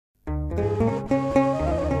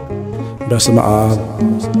በስመ አብ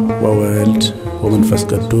ወወልድ ወመንፈስ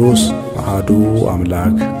ቅዱስ አሐዱ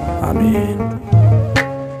አምላክ አሜን።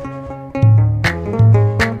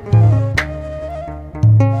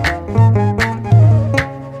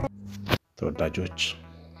 ተወዳጆች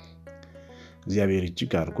እግዚአብሔር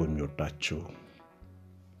እጅግ አድርጎ የሚወዳችሁ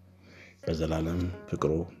በዘላለም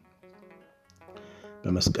ፍቅሩ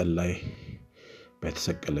በመስቀል ላይ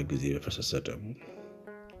በተሰቀለ ጊዜ በፈሰሰ ደሙ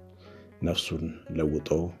ነፍሱን ለውጦ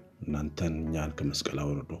እናንተን እኛን ከመስቀል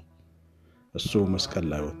አውርዶ እሱ መስቀል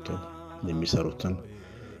ላይ ወጥቶ የሚሰሩትን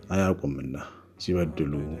አያውቁምና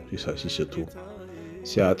ሲበድሉ ሲስቱ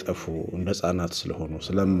ሲያጠፉ እንደ ሕፃናት ስለሆኑ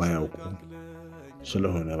ስለማያውቁ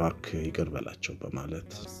ስለሆነ እባክህ ይቅር በላቸው በማለት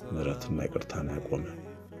ምሕረትና ይቅርታን ያቆመ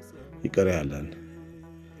ይቅር ያለን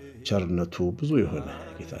ቸርነቱ ብዙ የሆነ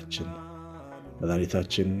ጌታችን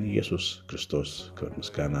መድኃኒታችን ኢየሱስ ክርስቶስ ክብር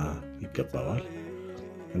ምስጋና ይገባዋል።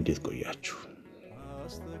 እንዴት ቆያችሁ?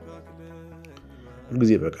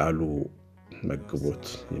 ሁልጊዜ በቃሉ መግቦት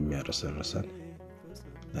የሚያረሰርሰን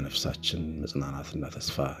ለነፍሳችን መጽናናትና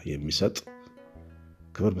ተስፋ የሚሰጥ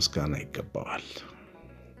ክብር ምስጋና ይገባዋል።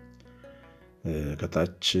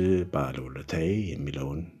 ከታች ባለውለታዬ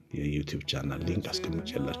የሚለውን የዩቲዩብ ቻናል ሊንክ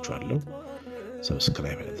አስቀምጬላችኋለሁ።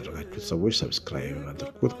 ሰብስክራይብ ያደረጋችሁት ሰዎች ሰብስክራይብ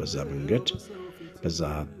አድርጉት። በዛ መንገድ በዛ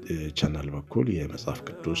ቻናል በኩል የመጽሐፍ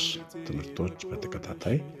ቅዱስ ትምህርቶች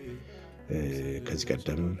በተከታታይ ከዚህ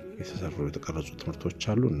ቀደም የተቀረጹ ትምህርቶች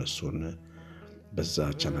አሉ። እነሱን በዛ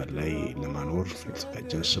ቻናል ላይ ለማኖር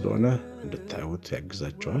የተዘጋጀ ስለሆነ እንድታዩት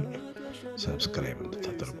ያግዛችኋል። ሰብስክራይብ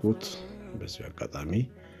እንድታደርጉት በዚህ አጋጣሚ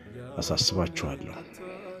አሳስባችኋለሁ።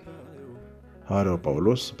 ሐዋርያው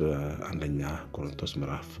ጳውሎስ በአንደኛ ቆሮንቶስ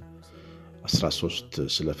ምዕራፍ 13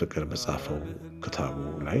 ስለ ፍቅር በጻፈው ክታቡ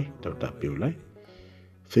ላይ ደብዳቤው ላይ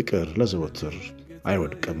ፍቅር ለዘወትር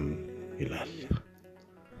አይወድቅም ይላል።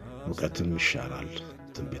 ዕውቀትም ይሻራል፣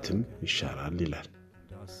 ትንቢትም ይሻራል ይላል።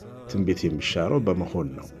 ትንቢት የሚሻረው በመሆን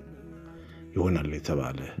ነው። ይሆናል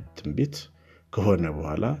የተባለ ትንቢት ከሆነ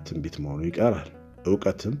በኋላ ትንቢት መሆኑ ይቀራል።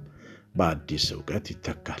 ዕውቀትም በአዲስ ዕውቀት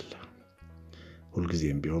ይተካል።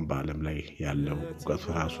 ሁልጊዜም ቢሆን በዓለም ላይ ያለው ዕውቀት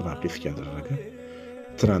ራሱን አፕዴት እያደረገ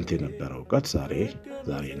ትናንት የነበረው ዕውቀት ዛሬ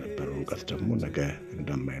የነበረው ዕውቀት ደግሞ ነገ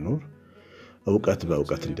እንደማይኖር ዕውቀት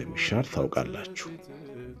በዕውቀት እንደሚሻር ታውቃላችሁ።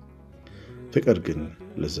 ፍቅር ግን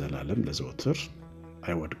ለዘላለም ለዘወትር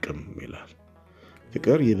አይወድቅም ይላል።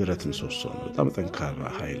 ፍቅር የብረት ምሰሶ ነው። በጣም ጠንካራ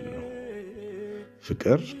ኃይል ነው።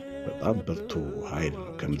 ፍቅር በጣም ብርቱ ኃይል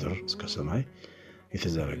ነው። ከምድር እስከ ሰማይ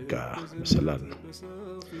የተዘረጋ መሰላል ነው።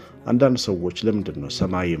 አንዳንድ ሰዎች ለምንድን ነው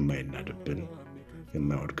ሰማይ የማይናድብን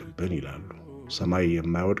የማይወድቅብን ይላሉ። ሰማይ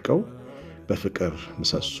የማይወድቀው በፍቅር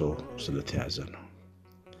ምሰሶ ስለተያዘ ነው።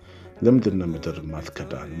 ለምንድን ነው ምድር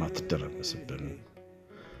ማትከዳን ማትደረመስብን?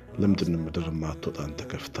 ለምንድን ነው ምድር ማትወጣን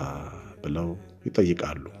ተከፍታ ብለው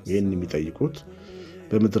ይጠይቃሉ። ይህን የሚጠይቁት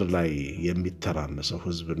በምድር ላይ የሚተራመሰው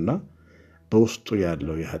ሕዝብና በውስጡ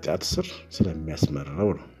ያለው የኃጢአት ስር ስለሚያስመርረው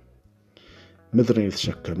ነው። ምድርን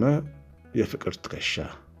የተሸከመ የፍቅር ትከሻ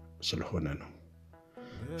ስለሆነ ነው።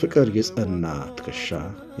 ፍቅር የጸና ትከሻ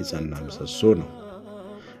የጸና ምሰሶ ነው።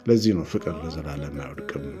 ለዚህ ነው ፍቅር ለዘላለም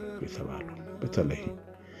አይወድቅም የተባለው። በተለይ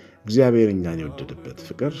እግዚአብሔር እኛን የወደደበት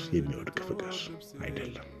ፍቅር የሚወድቅ ፍቅር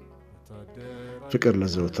አይደለም። ፍቅር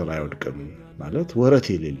ለዘወትር አይወድቅም ማለት ወረት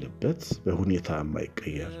የሌለበት በሁኔታ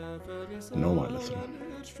የማይቀየር ነው ማለት ነው።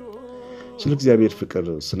 ስለ እግዚአብሔር ፍቅር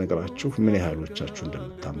ስነግራችሁ ምን ያህሎቻችሁ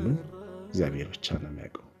እንደምታምኑ እግዚአብሔር ብቻ ነው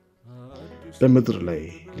የሚያውቀው። በምድር ላይ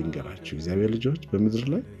ልንገራችሁ እግዚአብሔር ልጆች፣ በምድር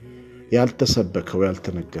ላይ ያልተሰበከው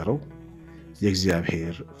ያልተነገረው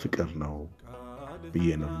የእግዚአብሔር ፍቅር ነው ብዬ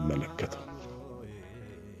ነው የምመለከተው።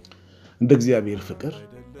 እንደ እግዚአብሔር ፍቅር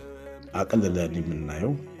አቅልለን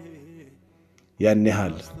የምናየው ያን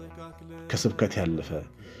ያህል ከስብከት ያለፈ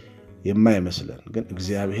የማይመስለን ግን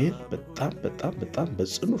እግዚአብሔር በጣም በጣም በጣም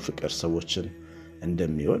በጽኑ ፍቅር ሰዎችን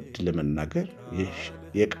እንደሚወድ ለመናገር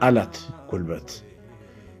የቃላት ጉልበት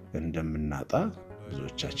እንደምናጣ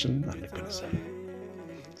ብዙዎቻችን አንገነዘብም።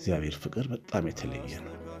 እግዚአብሔር ፍቅር በጣም የተለየ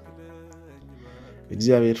ነው።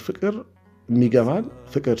 እግዚአብሔር ፍቅር የሚገባን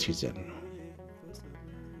ፍቅር ሲይዘን ነው።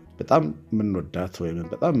 በጣም የምንወዳት ወይም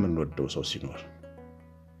በጣም የምንወደው ሰው ሲኖር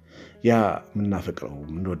ያ የምናፈቅረው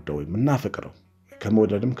የምንወደው ወይም የምናፈቅረው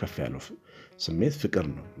ከመውደድም ከፍ ያለው ስሜት ፍቅር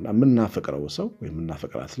ነው እና የምናፈቅረው ሰው ወይም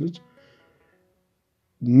የምናፈቅራት ልጅ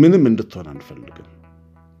ምንም እንድትሆን አንፈልግም።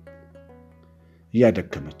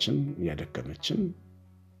 እያደከመችን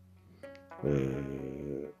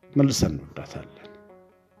መልሰን እንወዳታለን።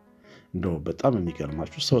 እንደው በጣም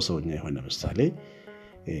የሚገርማችሁ ሰውኛ የሆነ ምሳሌ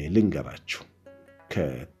ልንገራችሁ።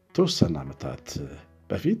 ከተወሰነ ዓመታት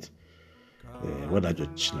በፊት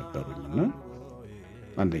ወላጆች ነበሩኝና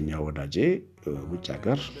አንደኛው ወዳጄ ውጭ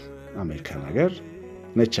ሀገር አሜሪካን ሀገር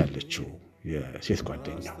ነች ያለችው የሴት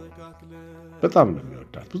ጓደኛው በጣም ነው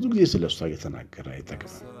የሚወዳት። ብዙ ጊዜ ስለሷ እየተናገረ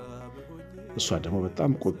አይጠቅምም። እሷ ደግሞ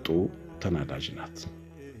በጣም ቁጡ ተናዳጅ ናት።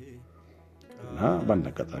 እና በአንድ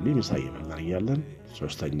አጋጣሚ ምሳ እየበላን እያለን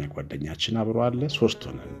ሶስተኛ ጓደኛችን አብሮ አለ። 3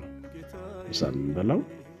 ሆነን ነው ምሳ የምንበላው።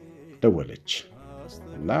 ደወለች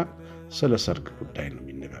እና ስለ ሰርግ ጉዳይ ነው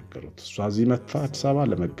የሚነጋገሩት። እሷ እዚህ መታ አዲስ አበባ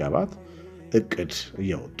ለመጋባት እቅድ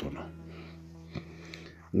እያወጡ ነው።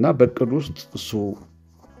 እና በእቅድ ውስጥ እሱ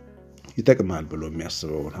ይጠቅማል ብሎ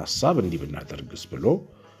የሚያስበውን ሐሳብ እንዲህ ብናደርግስ ብሎ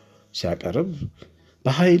ሲያቀርብ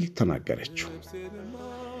በኃይል ተናገረችው።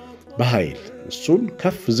 በኃይል እሱን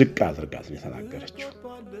ከፍ ዝቅ አድርጋት ነው የተናገረችው።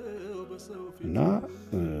 እና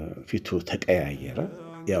ፊቱ ተቀያየረ።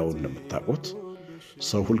 ያው እንደምታውቁት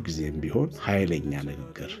ሰው ሁሉ ጊዜም ቢሆን ኃይለኛ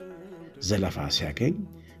ንግግር ዘለፋ ሲያገኝ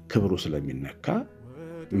ክብሩ ስለሚነካ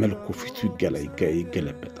መልኩ ፊቱ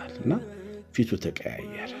ይገለበጣል። እና ፊቱ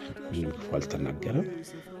ተቀያየረ። ምንም ክፉ አልተናገረም።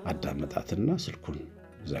 አዳመጣትና ስልኩን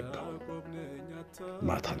ዘጋው።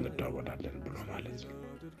 ማታ እንደዋወላለን ብሎ ማለት ነው።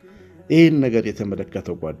 ይህን ነገር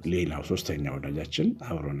የተመለከተው ሌላው ሶስተኛ ወዳጃችን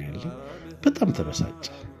አብሮን ያለ በጣም ተበሳጨ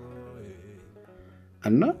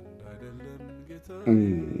እና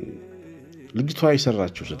ልጅቷ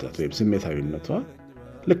የሰራችው ስህተት ወይም ስሜታዊነቷ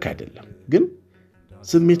ልክ አይደለም። ግን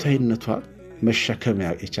ስሜታዊነቷ መሸከም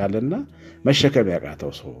የቻለና መሸከም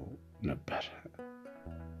ያቃተው ሰው ነበር።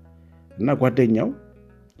 እና ጓደኛው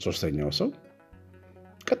ሶስተኛው ሰው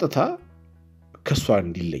ቀጥታ ከሷ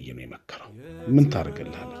እንዲለይ ነው የመከረው። ምን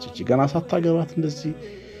ታርገልሃለች እቺ ገና ሳታገባት እንደዚህ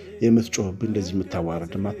የምትጮህብ እንደዚህ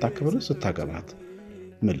የምታዋረድ ማታከብር ስታገባት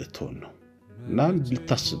ምን ልትሆን ነው? እና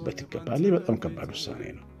ልታስብበት ይገባል። በጣም ከባድ ውሳኔ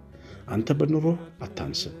ነው። አንተ በኑሮ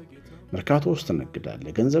አታንስም። መርካቶ ውስጥ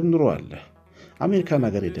ትነግዳለህ፣ ገንዘብ ኑሮ አለ። አሜሪካን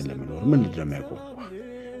ሀገር ሄደህ መኖር ምን እንደሚያጓጓ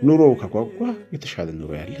ኑሮ ከጓጓ የተሻለ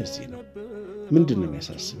ኑሮ ያለ እዚህ ነው። ምንድነው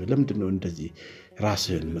የሚያሳስብህ? ለምንድነው እንደዚህ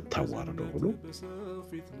ራስህን የምታዋርደው ብሎ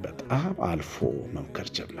በጣም አልፎ መምከር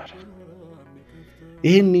ጀመረ።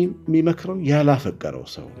 ይሄን የሚመክረው ያላፈቀረው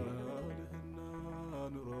ሰው ነው።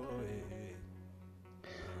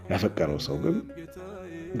 ያፈቀረው ሰው ግን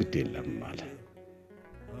ግድ የለም ማለት።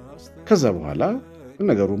 ከዛ በኋላ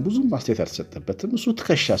ነገሩን ብዙም ማስተያየት አልተሰጠበትም። እሱ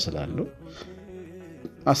ትከሻ ስላለው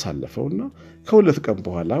አሳለፈውና ከሁለት ቀን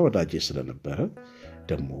በኋላ ወዳጄ ስለነበረ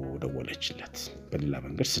ደሞ ደወለችለት። በሌላ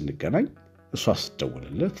መንገድ ስንገናኝ እሷ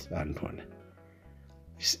ስትደውልለት አንድ ሆነ።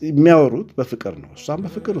 የሚያወሩት በፍቅር ነው። እሷም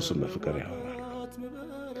በፍቅር እሱም በፍቅር ያወራሉ።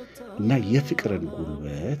 እና የፍቅርን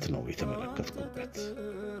ጉልበት ነው የተመለከትኩበት።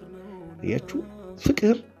 ያችሁ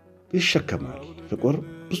ፍቅር ይሸከማል። ፍቅር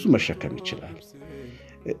ብዙ መሸከም ይችላል።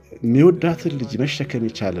 የሚወዳትን ልጅ መሸከም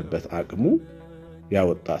የቻለበት አቅሙ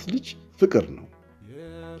ያወጣት ልጅ ፍቅር ነው።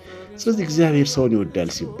 ስለዚህ እግዚአብሔር ሰውን ይወዳል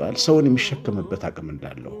ሲባል ሰውን የሚሸከምበት አቅም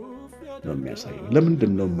እንዳለው ነው የሚያሳየው።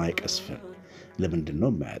 ለምንድን ነው የማይቀስፈን? ለምንድን ነው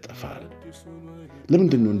የማያጠፋን?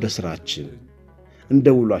 ለምንድን ነው እንደ ስራችን እንደ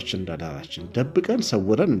ውሏችን እንዳዳራችን ደብቀን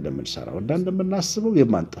ሰውረን እንደምንሰራው እንደምናስበው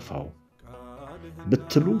የማንጠፋው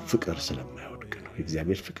ብትሉ ፍቅር ስለማይወድቅ ነው።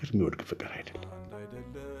 የእግዚአብሔር ፍቅር የሚወድቅ ፍቅር አይደለም።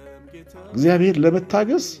 እግዚአብሔር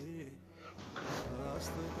ለመታገስ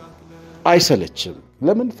አይሰለችም።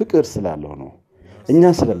 ለምን? ፍቅር ስላለው ነው።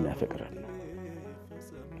 እኛን ስለሚያፈቅረን ነው።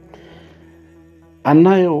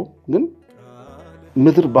 አናየው ግን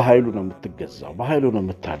ምድር በኃይሉ ነው የምትገዛው፣ በኃይሉ ነው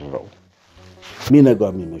የምታድረው።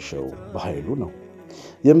 ሚነጋው የሚመሸው በኃይሉ ነው።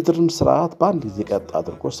 የምድርን ስርዓት በአንድ ጊዜ ቀጥ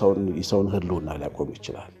አድርጎ የሰውን ህልውና ሊያቆም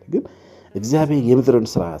ይችላል። ግን እግዚአብሔር የምድርን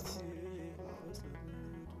ስርዓት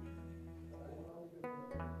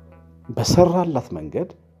በሰራላት መንገድ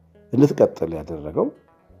እንድትቀጥል ያደረገው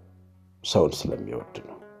ሰውን ስለሚወድ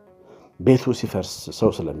ነው። ቤቱ ሲፈርስ ሰው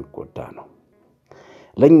ስለሚጎዳ ነው።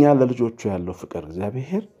 ለኛ ለልጆቹ ያለው ፍቅር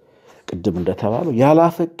እግዚአብሔር ቅድም እንደተባለው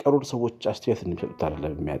ያላፈቀሩን ሰዎች አስተያየት እንዲሰጡት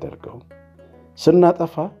አይደለም የሚያደርገው።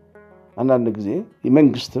 ስናጠፋ አንዳንድ ጊዜ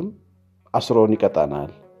መንግስትም አስሮን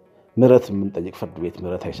ይቀጣናል። ምሕረት የምንጠይቅ ፍርድ ቤት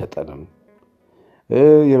ምሕረት አይሰጠንም።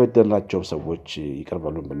 የበደልናቸው ሰዎች ይቅር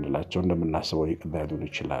በሉን ብንላቸው እንደምናስበው ይቅር ላይሉን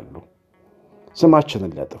ይችላሉ።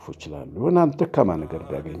 ስማችንን ሊያጠፉ ይችላሉ። እናንተ ደካማ ነገር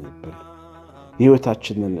ቢያገኙብን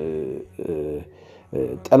ህይወታችንን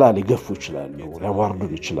ጠላ ሊገፉ ይችላሉ፣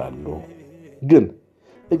 ሊያዋርዱን ይችላሉ። ግን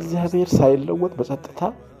እግዚአብሔር ሳይለወጥ በጸጥታ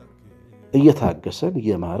እየታገሰን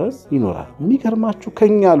እየማረን ይኖራል። የሚገርማችሁ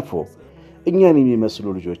ከኛ አልፎ እኛን የሚመስሉ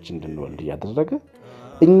ልጆች እንድንወልድ እያደረገ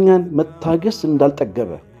እኛን መታገስ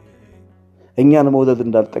እንዳልጠገበ እኛን መውለድ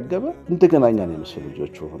እንዳልጠገበ እንደገና እኛን የሚመስሉ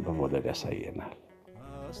ልጆች በመውለድ ያሳየናል።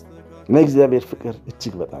 እግዚአብሔር ፍቅር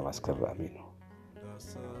እጅግ በጣም አስገራሚ ነው።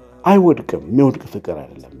 አይወድቅም። የሚወድቅ ፍቅር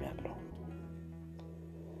አይደለም ያለው።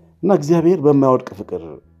 እና እግዚአብሔር በማይወድቅ ፍቅር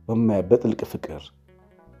በጥልቅ ፍቅር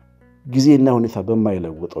ጊዜና ሁኔታ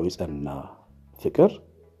በማይለውጠው የጸና ፍቅር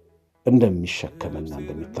እንደሚሸከምና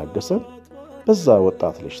እንደሚታገሰን በዛ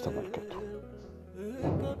ወጣት ልጅ ተመልከቱ።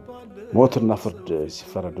 ሞትና ፍርድ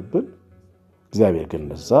ሲፈረድብን እግዚአብሔር ግን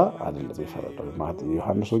እንደዛ አይደለም የፈረደው።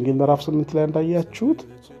 ዮሐንስ ወንጌል ምዕራፍ 8 ላይ እንዳያችሁት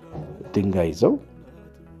ድንጋይ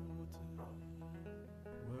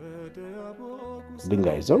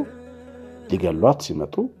ይዘው ሊገሏት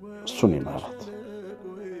ሲመጡ እሱን ይማራት።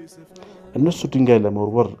 እነሱ ድንጋይ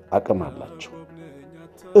ለመወርወር አቅም አላቸው።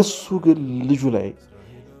 እሱ ግን ልጁ ላይ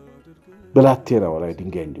ብላቴናው ላይ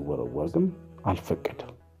ድንጋይ እንዲወረወር ግን አልፈቀደም።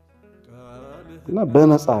 እና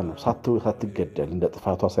በነፃ ነው ሳትገደል እንደ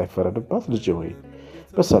ጥፋቷ ሳይፈረድባት ልጅ ሆይ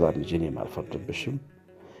በሰላም ልጅ እኔ አልፈርድብሽም፣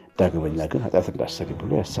 ዳግመኛ ግን ኃጢአት እንዳትሰሪ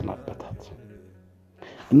ብሎ ያሰናበታት።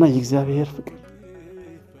 እና የእግዚአብሔር ፍቅር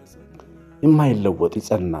የማይለወጥ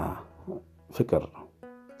የጸና ፍቅር ነው።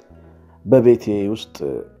 በቤቴ ውስጥ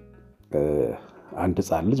አንድ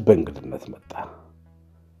ሕፃን ልጅ በእንግድነት መጣ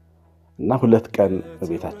እና 2 ቀን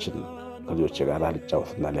በቤታችን ከልጆቼ ጋር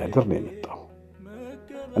ልጫወትና ሊያድር ነው የመጣው።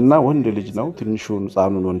 እና ወንድ ልጅ ነው። ትንሹን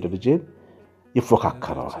ሕፃኑን ወንድ ልጅን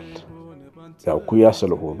ይፎካከረዋል። ያው ኩያ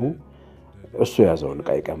ስለሆኑ እሱ ያዘውን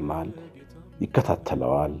ዕቃ ይቀማል፣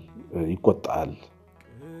 ይከታተለዋል፣ ይቆጣል።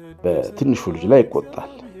 በትንሹ ልጅ ላይ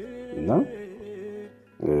ይቆጣል። እና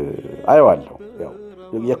አይዋለው ያው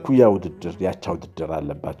የኩያ ውድድር ያቻ ውድድር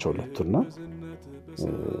አለባቸው ሁለቱና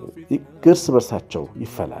እርስ በርሳቸው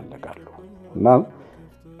ይፈላለጋሉ። እና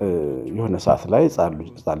የሆነ ሰዓት ላይ ሕፃን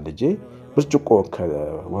ልጅ ብርጭቆ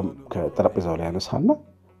ከጠረጴዛው ላይ ያነሳና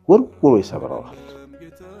ወርውሮ ይሰብረዋል።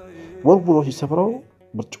 ወርውሮ ሲሰብረው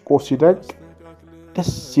ብርጭቆ ሲደቅ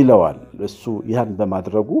ደስ ይለዋል። እሱ ያን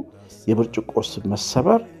በማድረጉ የብርጭቆ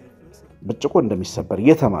መሰበር ብርጭቆ እንደሚሰበር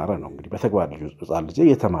እየተማረ ነው። እንግዲህ በተግባር ሕፃን ልጅ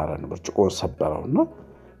እየተማረ ነው። ብርጭቆ ሰበረውና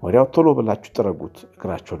ወዲያው ቶሎ ብላችሁ ጥረጉት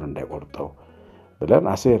እግራቸውን እንዳይቆርጠው ብለን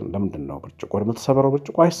አሴር ለምንድን ነው ብርጭቆ የምትሰበረው?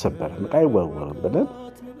 ብርጭቆ አይሰበርም፣ ዕቃ አይወረወርም ብለን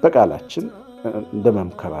በቃላችን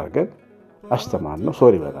እንደመምከር አድርገን አስተማርነው።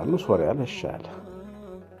 ሶሪ በላሉ ሶሪ አለ ይሻለ።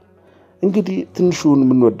 እንግዲህ ትንሹን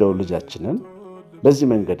የምንወደው ልጃችንን በዚህ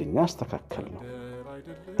መንገድኛ አስተካከል ነው።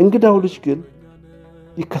 እንግዳው ልጅ ግን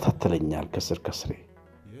ይከታተለኛል ከስር ከስሬ።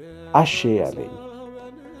 አሼ አለኝ።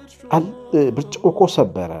 ብርጭቆ እኮ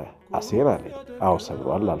ሰበረ አሴር አለኝ። አዎ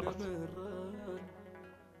ሰብሯል አልኩት።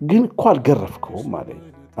 ግን እኮ አልገረፍከውም አለኝ።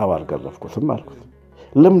 አዎ አልገረፍኩትም አልኩት።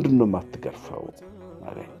 ለምንድን ነው የማትገርፈው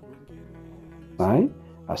አለኝ። አይ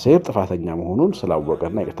አሴር ጥፋተኛ መሆኑን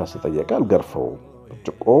ስላወቀና ይቅርታ ስለጠየቀ አልገርፈውም።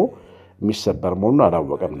 ብርጭቆ የሚሰበር መሆኑን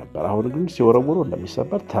አላወቀም ነበር። አሁን ግን ሲወረውረው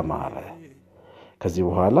እንደሚሰበር ተማረ። ከዚህ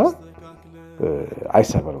በኋላ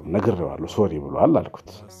አይሰበርም ነግሬዋለሁ፣ ሶሪ ብሏል አልኩት።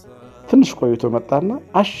 ትንሽ ቆይቶ መጣና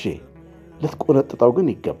አሼ ልትቆነጥጠው ግን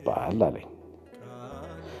ይገባል አለኝ።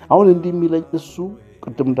 አሁን እንዲህ የሚለኝ እሱ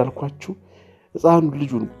ቅድም እንዳልኳችሁ ሕፃኑ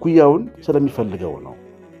ልጁን ኩያውን ስለሚፈልገው ነው።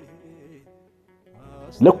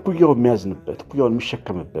 ለኩያው የሚያዝንበት ኩያውን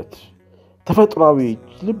የሚሸከምበት ተፈጥሯዊ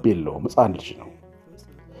ልብ የለውም። ሕፃን ልጅ ነው።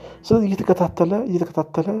 ስለዚህ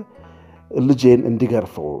እየተከታተለ ልጄን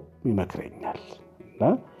እንዲገርፈው ይመክረኛል። እና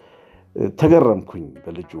ተገረምኩኝ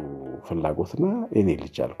በልጁ ፍላጎትና እኔ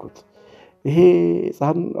ልጅ አልኩት ይሄ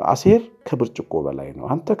ሕፃን አሴር ከብርጭቆ በላይ ነው፣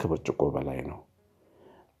 አንተ ከብርጭቆ በላይ ነው።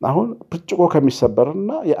 አሁን ብርጭቆ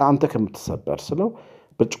ከሚሰበርና አንተ ከምትሰበር ስለው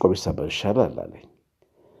ብርጭቆ ቢሰበር ይሻላል አለኝ።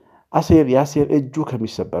 የአሴር እጁ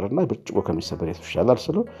ከሚሰበርና ብርጭቆ ከሚሰበር የቱ ይሻላል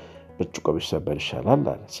ስለው ብርጭቆ ቢሰበር ይሻላል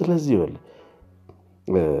አለ። ስለዚህ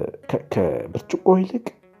ከብርጭቆ ይልቅ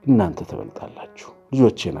እናንተ ትበልጣላችሁ፣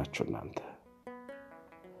 ልጆቼ ናችሁ እናንተ።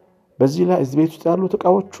 በዚህ ላይ እዚህ ቤት ውስጥ ያሉት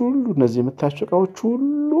ዕቃዎች ሁሉ እነዚህ የምታያቸው ዕቃዎች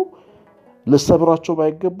ሁሉ ልሰብሯቸው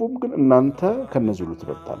ባይገቡም ግን እናንተ ከነዚህ ሁሉ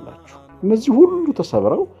ትበልጣላችሁ። እነዚህ ሁሉ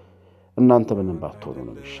ተሰብረው እናንተ ምንም ባትሆኑ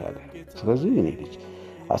ነው የሚሻለው። ስለዚህ እኔ ልጅ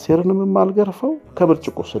አሴርንም የማልገርፈው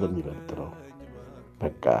ከብርጭቆ ስለሚበልጥ ነው።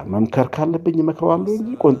 በቃ መምከር ካለብኝ እመክረዋለሁ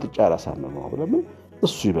እንጂ ቆንጥጫ አላሳምነው። ለምን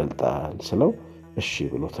እሱ ይበልጣል ስለው እሺ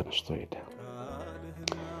ብሎ ተነስቶ ሄደ።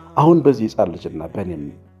 አሁን በዚህ ሕፃን ልጅና በእኔም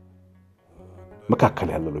መካከል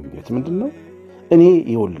ያለው ልዩነት ምንድነው? እኔ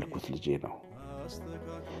የወለድኩት ልጄ ነው።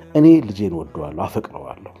 እኔ ልጄን ወደዋለሁ፣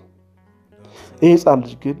 አፈቅረዋለሁ። ይሄ ሕፃን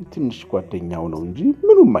ልጅ ግን ትንሽ ጓደኛው ነው እንጂ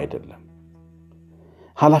ምንም አይደለም።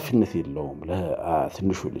 ኃላፊነት የለውም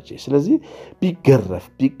ለትንሹ ልጄ። ስለዚህ ቢገረፍ፣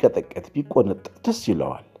 ቢቀጠቀጥ፣ ቢቆነጠጥ ደስ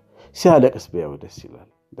ይለዋል። ሲያለቅስ ቢያው ደስ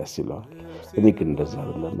ይለዋል። እኔ ግን እንደዛ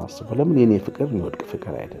አይደለም ማስበው። ለምን የኔ ፍቅር የሚወድቅ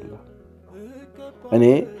ፍቅር አይደለም። እኔ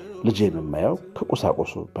ልጄን የማየው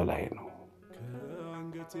ከቁሳቁሱ በላይ ነው።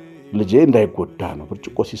 ልጄ እንዳይጎዳ ነው።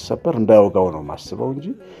 ብርጭቆ ሲሰበር እንዳይወጋው ነው ማስበው እንጂ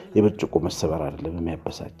የብርጭቆ መሰበር አይደለም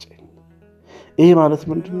የሚያበሳጨኝ። ይሄ ማለት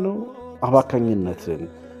ምንድነው? አባካኝነትን፣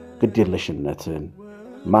 ግዴለሽነትን፣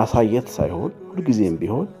 ማሳየት ሳይሆን ሁልጊዜም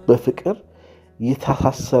ቢሆን በፍቅር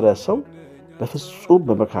የታሳሰረ ሰው በፍጹም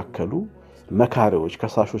በመካከሉ መካሪዎች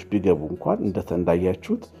ከሳሾች ቢገቡ እንኳን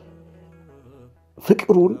እንዳያችሁት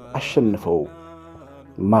ፍቅሩን አሸንፈው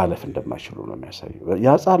ማለፍ እንደማይችሉ ነው የሚያሳየው።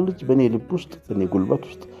 ያጻን ልጅ በኔ ልብ ውስጥ በኔ ጉልበት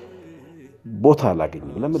ውስጥ ቦታ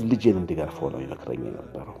አላገኝም ለምን ልጄን እንዲገርፈው ነው ይመክረኝ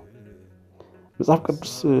የነበረው። መጽሐፍ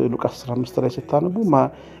ቅዱስ ሉቃስ 15 ላይ ስታነቡ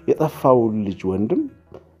የጠፋውን ልጅ ወንድም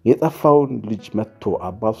የጠፋውን ልጅ መጥቶ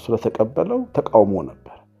አባቱ ስለተቀበለው ተቃውሞ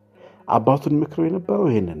ነበር። አባቱን ምክረው የነበረው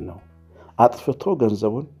ይሄንን ነው። አጥፍቶ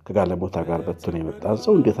ገንዘቡን ከጋለሞታ ጋር በትኖ የመጣን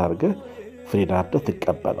ሰው እንዴት አድርገህ ፍሬዳርደህ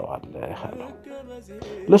ትቀበለዋለህ አለው።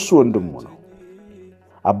 ለሱ ወንድሙ ነው።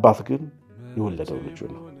 አባት ግን የወለደው ልጁ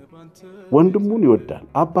ነው። ወንድሙን ይወዳል፣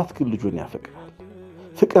 አባት ግን ልጁን ያፈቅራል።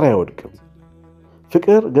 ፍቅር አይወድቅም።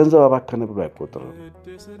 ፍቅር ገንዘብ አባከነ ብሎ አይቆጥርም።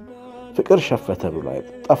 ፍቅር ሸፈተ ብሎ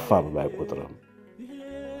ጠፋ ብሎ አይቆጥርም።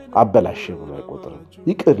 አበላሸ ብሎ አይቆጥርም።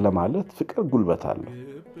 ይቅር ለማለት ፍቅር ጉልበት አለው።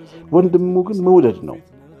 ወንድሙ ግን መውደድ ነው።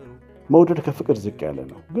 መውደድ ከፍቅር ዝቅ ያለ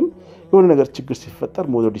ነው። ግን የሆነ ነገር ችግር ሲፈጠር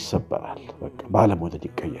መውደድ ይሰበራል። በቃ ባለመውደድ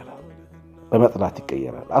ይቀየራል፣ በመጥላት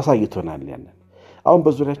ይቀየራል። አሳይቶናል ያንን። አሁን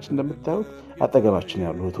በዙሪያችን እንደምታዩት አጠገባችን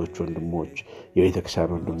ያሉ እህቶች፣ ወንድሞች፣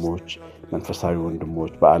 የቤተክርስቲያን ወንድሞች፣ መንፈሳዊ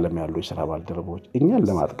ወንድሞች፣ በዓለም ያሉ የሥራ ባልደረቦች እኛን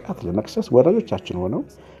ለማጥቃት ለመክሰስ ወዳጆቻችን ሆነው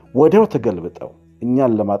ወዲያው ተገልብጠው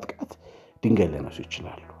እኛን ለማጥቃት ድንጋይ ሊያነሱ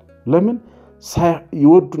ይችላሉ። ለምን?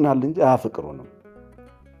 ይወዱናል እንጂ አያፈቅሩንም።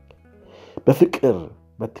 በፍቅር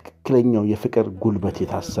በትክክለኛው የፍቅር ጉልበት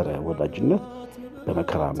የታሰረ ወዳጅነት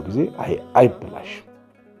በመከራም ጊዜ አይበላሽም።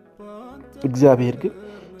 እግዚአብሔር ግን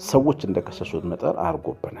ሰዎች እንደከሰሱት መጠር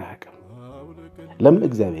አርጎብን አያውቅም። ለምን?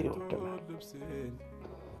 እግዚአብሔር ይወደናል።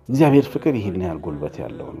 እግዚአብሔር ፍቅር ይሄን ያህል ጉልበት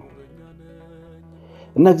ያለው ነው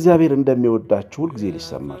እና እግዚአብሔር እንደሚወዳችሁ ሁሉ ጊዜ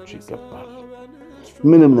ሊሰማችሁ ይገባል።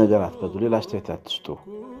 ምንም ነገር አትበዙ፣ ሌላ አስተያየት አትስጡ።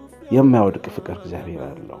 የማይወድቅ ፍቅር እግዚአብሔር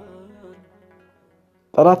አለው።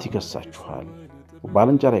 ጠላት ይከሳችኋል፣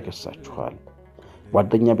 ባልንጀራ ይከሳችኋል፣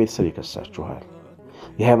 ጓደኛ ቤተሰብ ይከሳችኋል፣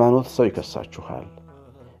 የሃይማኖት ሰው ይከሳችኋል።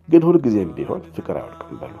 ግን ሁሉ ጊዜም ቢሆን ፍቅር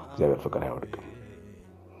አይወድቅም በሉ። እግዚአብሔር ፍቅር አይወድቅም።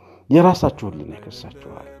 የራሳችሁ ሕሊና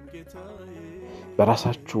ይከሳችኋል።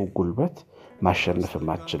 በራሳችሁ ጉልበት ማሸነፍ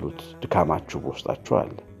የማትችሉት ድካማችሁ በውስጣችሁ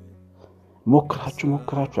አለ። ሞክራችሁ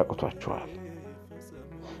ያቅቷችኋል።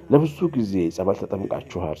 ለብዙ ጊዜ ጸበል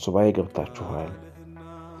ተጠምቃችኋል፣ ሱባኤ ገብታችኋል፣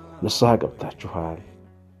 ንስሐ ገብታችኋል።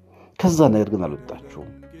 ከዛ ነገር ግን አልወጣችሁም።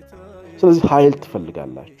 ስለዚህ ኃይል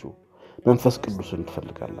ትፈልጋላችሁ፣ መንፈስ ቅዱስን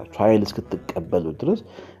ትፈልጋላችሁ። ኃይል እስክትቀበሉ ድረስ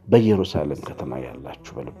በኢየሩሳሌም ከተማ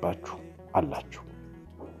ያላችሁ በልባችሁ አላችሁ።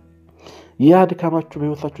 ያ ድካማችሁ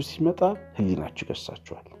በሕይወታችሁ ሲመጣ ሕሊናችሁ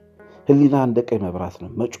ይከሳችኋል። ሕሊና እንደ ቀይ መብራት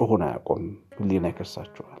ነው፣ መጮሆን አያቆም። ሕሊና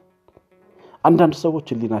ይከሳችኋል። አንዳንድ ሰዎች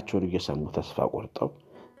ሕሊናቸውን እየሰሙ ተስፋ ቆርጠው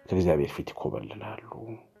ከእግዚአብሔር ፊት ይኮበልላሉ፣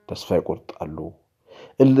 ተስፋ ይቆርጣሉ።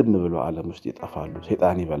 እልም ብሎ ዓለም ውስጥ ይጠፋሉ።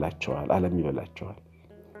 ሰይጣን ይበላቸዋል፣ ዓለም ይበላቸዋል።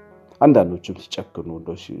 አንዳንዶችም ሲጨክኑ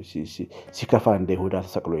እንደው ሲከፋ እንደ ይሁዳ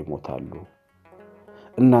ተሰቅሎ ይሞታሉ።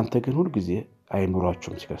 እናንተ ግን ሁሉ ጊዜ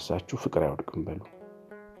አይምሯችሁም ሲከሳችሁ ፍቅር አይወድቅም በሉ።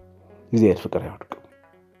 እግዚአብሔር ፍቅር አይወድቅም።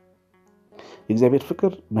 የእግዚአብሔር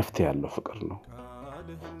ፍቅር መፍትሄ ያለው ፍቅር ነው።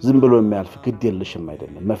 ዝም ብሎ የሚያልፍ ግድ የለሽም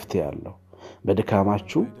አይደለም፣ መፍትሄ ያለው።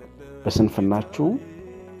 በድካማችሁ በስንፍናችሁ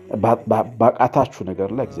ባቃታችሁ ነገር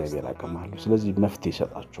ላይ እግዚአብሔር አቅም አለው። ስለዚህ መፍትሄ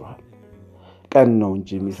ይሰጣችኋል። ቀን ነው እንጂ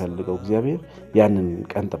የሚፈልገው እግዚአብሔር ያንን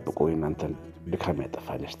ቀን ጠብቆ እናንተን ድካም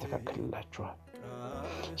ያጠፋል፣ ያስተካክልላችኋል።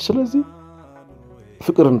 ስለዚህ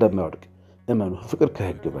ፍቅር እንደማይወድቅ እመኑ። ፍቅር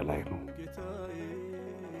ከሕግ በላይ ነው።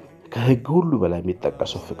 ከሕግ ሁሉ በላይ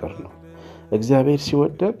የሚጠቀሰው ፍቅር ነው። እግዚአብሔር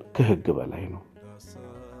ሲወደን ከሕግ በላይ ነው።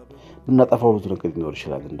 ብናጠፋው ብዙ ነገር ሊኖር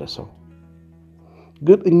ይችላል እንደ ሰው።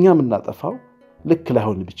 ግን እኛ የምናጠፋው ልክ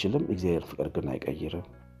ላይሆን ቢችልም እግዚአብሔር ፍቅር ግን አይቀይርም።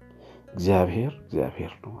 እግዚአብሔር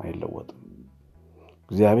ነው፣ አይለወጥም።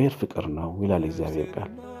 እግዚአብሔር ፍቅር ነው ይላል እግዚአብሔር ቃል።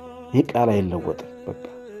 ይህ ቃል አይለወጥም። በቃ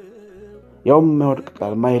ያውም የማይወድቅ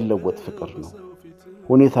ቃል የማይለወጥ ፍቅር ነው።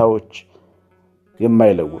 ሁኔታዎች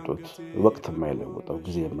የማይለውጡት፣ ወቅት የማይለውጠው፣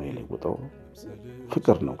 ጊዜ የማይለውጠው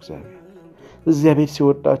ፍቅር ነው እግዚአብሔር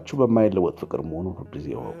ሲወዳችሁ በማይለወጥ ፍቅር መሆኑን ሁልጊዜ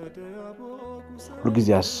ያወቁ፣ ሁልጊዜ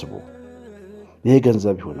አስቡ። ይሄ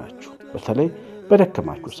ገንዘብ ይሆናችሁ። በተለይ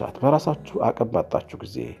በደከማችሁ ሰዓት፣ በራሳችሁ አቅም ባጣችሁ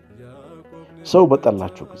ጊዜ፣ ሰው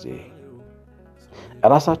በጠላችሁ ጊዜ፣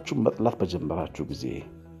 ራሳችሁን መጥላት በጀመራችሁ ጊዜ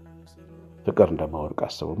ፍቅር እንደማይወድቅ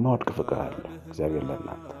አስቡ። የማይወድቅ ፍቅር አለ እግዚአብሔር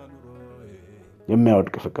ለእናንተ።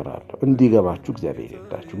 የማይወድቅ ፍቅር አለ። እንዲገባችሁ እግዚአብሔር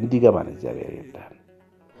ይርዳችሁ። እንዲገባን እግዚአብሔር ይርዳን።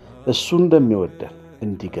 እሱ እንደሚወደን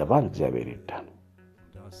እንዲገባን እግዚአብሔር ይርዳን።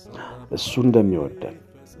 እሱ እንደሚወደን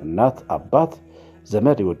እናት አባት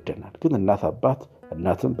ዘመድ ይወደናል። ግን እናት አባት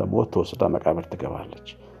እናትም በሞት ተወስዳ መቃብር ትገባለች።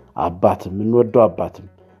 አባትም የምንወደው አባትም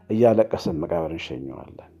እያለቀሰን መቃብር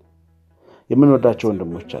እንሸኘዋለን። የምንወዳቸው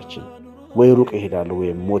ወንድሞቻችን ወይ ሩቅ ይሄዳሉ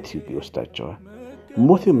ወይ ሞት ይወስዳቸዋል።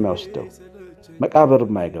 ሞት የማይወስደው መቃብር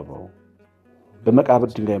የማይገባው በመቃብር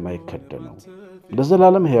ድንጋይ የማይከደነው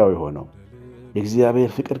ለዘላለም ሕያው የሆነው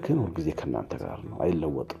የእግዚአብሔር ፍቅር ግን ሁልጊዜ ከእናንተ ጋር ነው።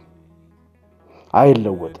 አይለወጥም።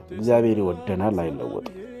 እግዚአብሔር ይወደናል፣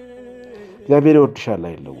 አይለወጥም። እግዚአብሔር ይወድሻል፣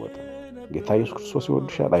 አይለወጥም። ጌታ ኢየሱስ ክርስቶስ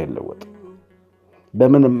ይወድሻል፣ አይለወጥም።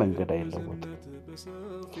 በምንም መንገድ አይለወጥም።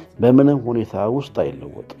 በምንም ሁኔታ ውስጥ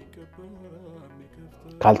አይለወጥም።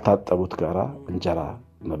 ካልታጠቡት ጋራ እንጀራ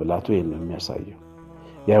መብላቱ ይሄን የሚያሳየው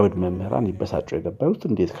የአይሁድ መምህራን ይበሳጩ የነበሩት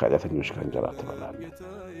እንዴት ከኃጢአተኞች ጋር እንጀራ ትበላለህ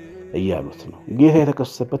እያሉት ነው። ጌታ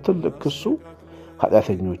የተከሰሰበት ትልቅ ክሱ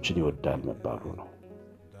ኃጢአተኞችን ይወዳል መባሉ ነው።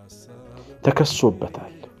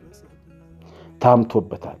 ተከሶበታል፣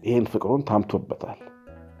 ታምቶበታል። ይሄን ፍቅሩን ታምቶበታል።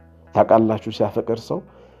 ታውቃላችሁ፣ ሲያፈቅር ሰው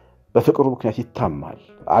በፍቅሩ ምክንያት ይታማል።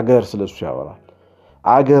 አገር ስለሱ ያወራል።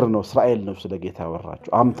 አገር ነው፣ እስራኤል ነው ስለ ጌታ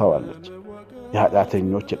ያወራችሁ። አምታዋለች።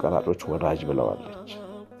 የኃጢአተኞች የቀራጮች ወዳጅ ብለዋለች።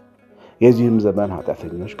 የዚህም ዘመን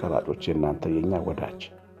ኃጢአተኞች ቀራጮች የእናንተ የኛ ወዳጅ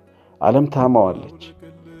ዓለም ታማዋለች።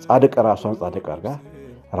 ጻድቅ ራሷን ጻድቅ አርጋ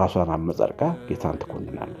ራሷን አመጻድቃ ጌታን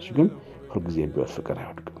ትኮንናለች። ግን ሁልጊዜም ቢሆን ፍቅር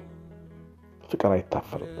አይወድቅም። ፍቅር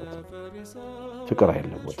አይታፈርበትም። ፍቅር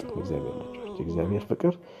አይለወጥም። እግዚአብሔር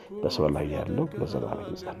ፍቅር በሰው ላይ ያለው ለዘላለም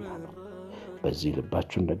ይጸና ነው። በዚህ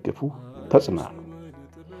ልባችሁን ደግፉ፣ ተጽናኑ።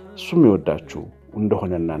 እሱም ይወዳችሁ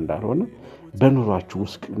እንደሆነና እንዳልሆነ በኑሯችሁ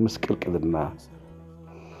ምስቅልቅልና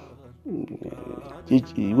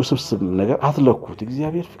ውስብስብ ነገር አትለኩት።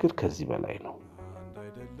 እግዚአብሔር ፍቅር ከዚህ በላይ ነው።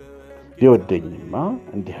 ቢወደኝማ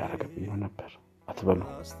እንዲህ ያደርግብኝ ነበር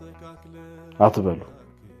አትበሉ።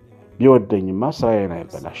 ቢወደኝማ ስራዬን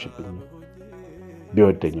አይበላሽብኝም።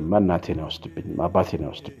 ቢወደኝማ እናቴን አይወስድብኝም፣ አባቴን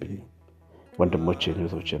አይወስድብኝም፣ ወንድሞቼን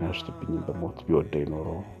እህቶቼን አይወስድብኝም። በሞት ቢወደኝ ኖሮ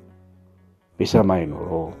ቢሰማኝ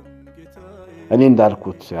ኖሮ እኔ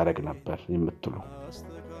እንዳልኩት ያደርግ ነበር የምትሉ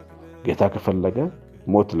ጌታ ከፈለገ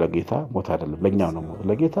ሞት ለጌታ ሞት አይደለም፣ ለኛው ነው ሞት።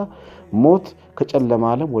 ለጌታ ሞት ከጨለማ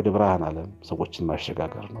ዓለም ወደ ብርሃን ዓለም ሰዎችን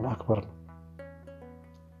ማሸጋገር ነው፣ ማክበር ነው።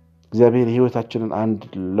 እግዚአብሔር ሕይወታችንን አንድ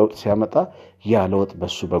ለውጥ ሲያመጣ ያ ለውጥ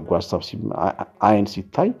በሱ በጎ ሐሳብ አይን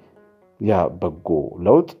ሲታይ ያ በጎ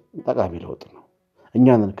ለውጥ ጠቃሚ ለውጥ ነው።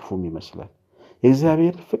 እኛንን ክፉም ይመስላል።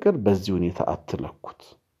 የእግዚአብሔር ፍቅር በዚህ ሁኔታ አትለኩት።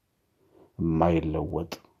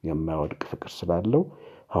 የማይለወጥ የማይወድቅ ፍቅር ስላለው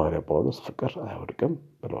ሐዋርያ ጳውሎስ ፍቅር አይወድቅም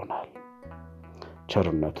ብሎናል።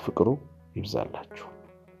 ቸርነቱ ፍቅሩ ይብዛላችሁ።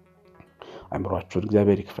 አእምሯችሁን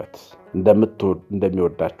እግዚአብሔር ይክፈት።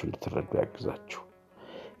 እንደሚወዳችሁ እንድትረዱ ያግዛችሁ።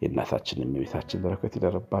 የእናታችን የቤታችን በረከት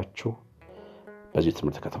ይደረባችሁ። በዚህ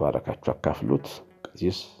ትምህርት ከተባረካችሁ አካፍሉት።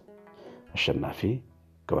 ቀሲስ አሸናፊ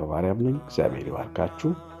ገብረ ማርያም ነኝ። እግዚአብሔር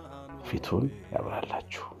ይባርካችሁ፣ ፊቱን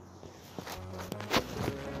ያብራላችሁ።